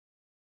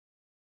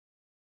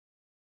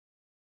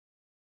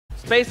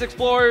Space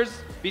Explorers,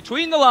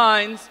 between the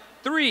lines.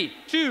 3,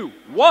 2,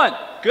 1,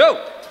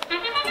 go!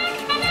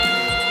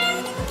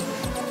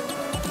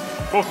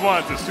 Both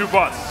lines is 2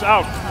 bots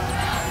out.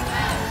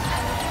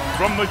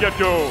 From the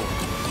get-go.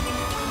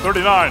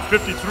 39,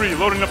 53,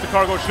 loading up the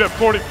cargo ship.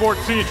 40,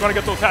 14, trying to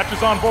get those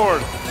hatches on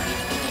board.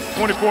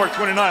 24,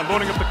 29,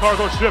 loading up the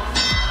cargo ship.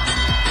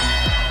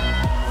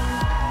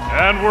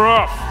 And we're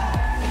off.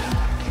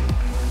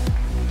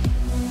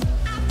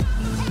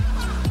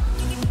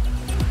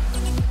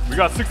 We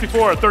got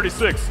 64,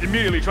 36,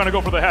 immediately trying to go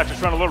for the hatches,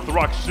 trying to load up the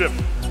rocket ship.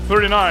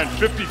 39,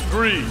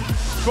 53,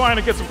 trying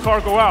to get some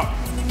cargo out.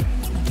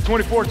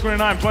 24,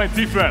 29, playing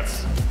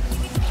defense.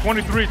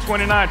 23,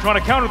 29, trying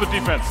to counter the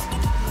defense.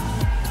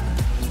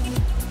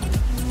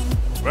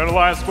 Red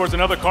Alliance scores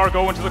another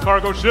cargo into the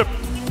cargo ship.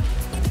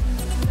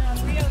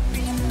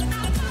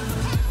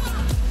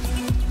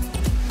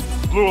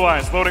 Blue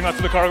Alliance loading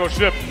onto the cargo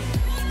ship.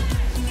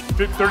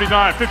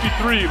 39,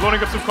 53,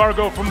 loading up some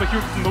cargo from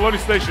the loading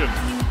station.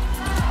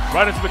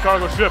 Right into the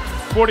cargo ship.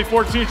 40,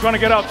 14, trying to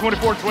get out.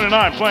 24,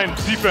 29, playing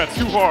defense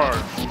too hard.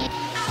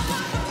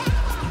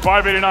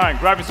 589,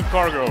 grabbing some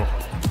cargo.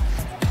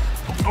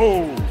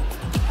 Oh.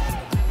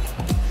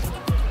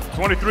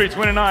 23,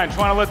 29,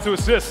 trying to let to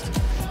assist.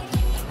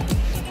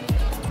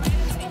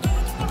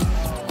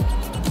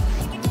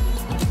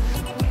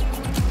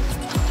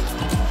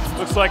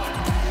 Looks like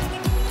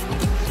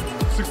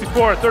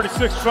 64,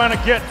 36, trying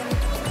to get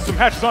some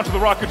hatches onto the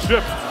rocket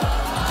ship.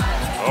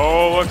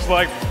 Oh, looks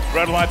like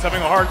Red Alliance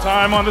having a hard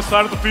time on this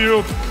side of the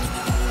field.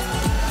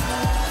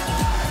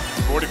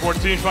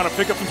 40-14 trying to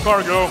pick up some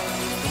cargo.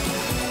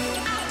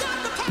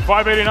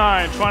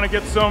 589 trying to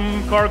get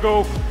some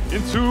cargo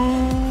into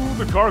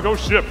the cargo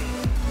ship.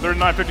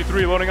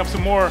 39-53 loading up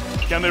some more.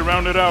 Can they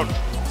round it out?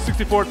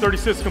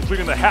 64-36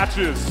 completing the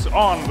hatches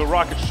on the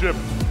rocket ship.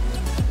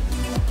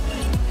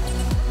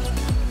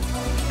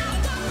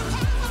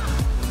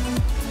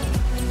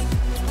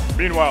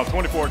 Meanwhile,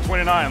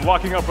 24-29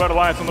 locking up Red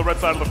Alliance on the red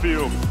side of the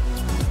field.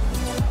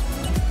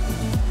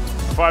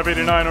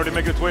 589 already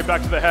making its way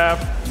back to the hab.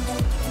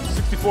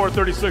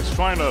 64-36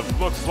 trying to,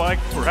 looks like,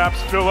 perhaps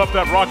fill up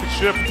that rocket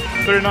ship.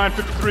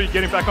 39-53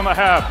 getting back on the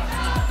hab.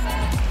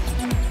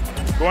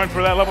 Going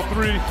for that level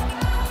 3.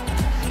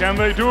 Can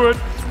they do it?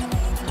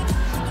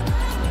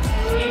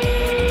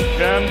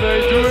 Can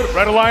they do it?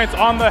 Red Alliance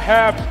on the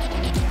hab.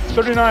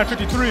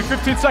 39-53,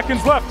 15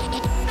 seconds left.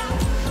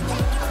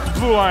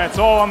 Blue Alliance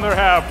all on their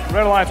hab.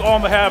 Red Alliance all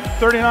on the hab.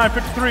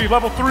 39-53,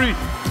 level 3.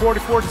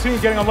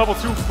 40-14 getting on level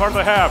 2 part of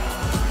the hab.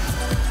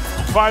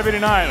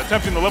 589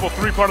 attempting the level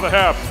 3 part of the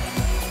hab.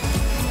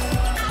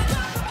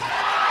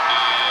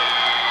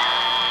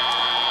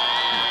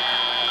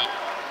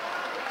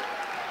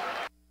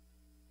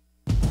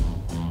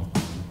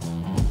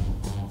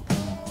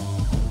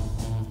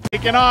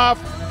 Taking off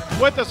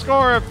with a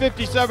score of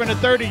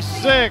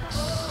 57-36.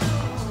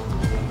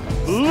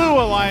 Blue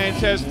Alliance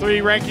has 3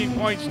 ranking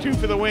points, 2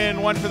 for the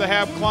win, 1 for the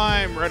hab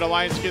climb. Red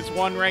Alliance gets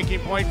 1 ranking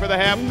point for the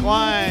hab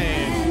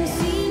climb.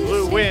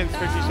 Blue wins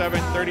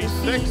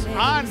 57-36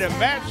 on to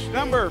match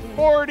number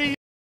 40.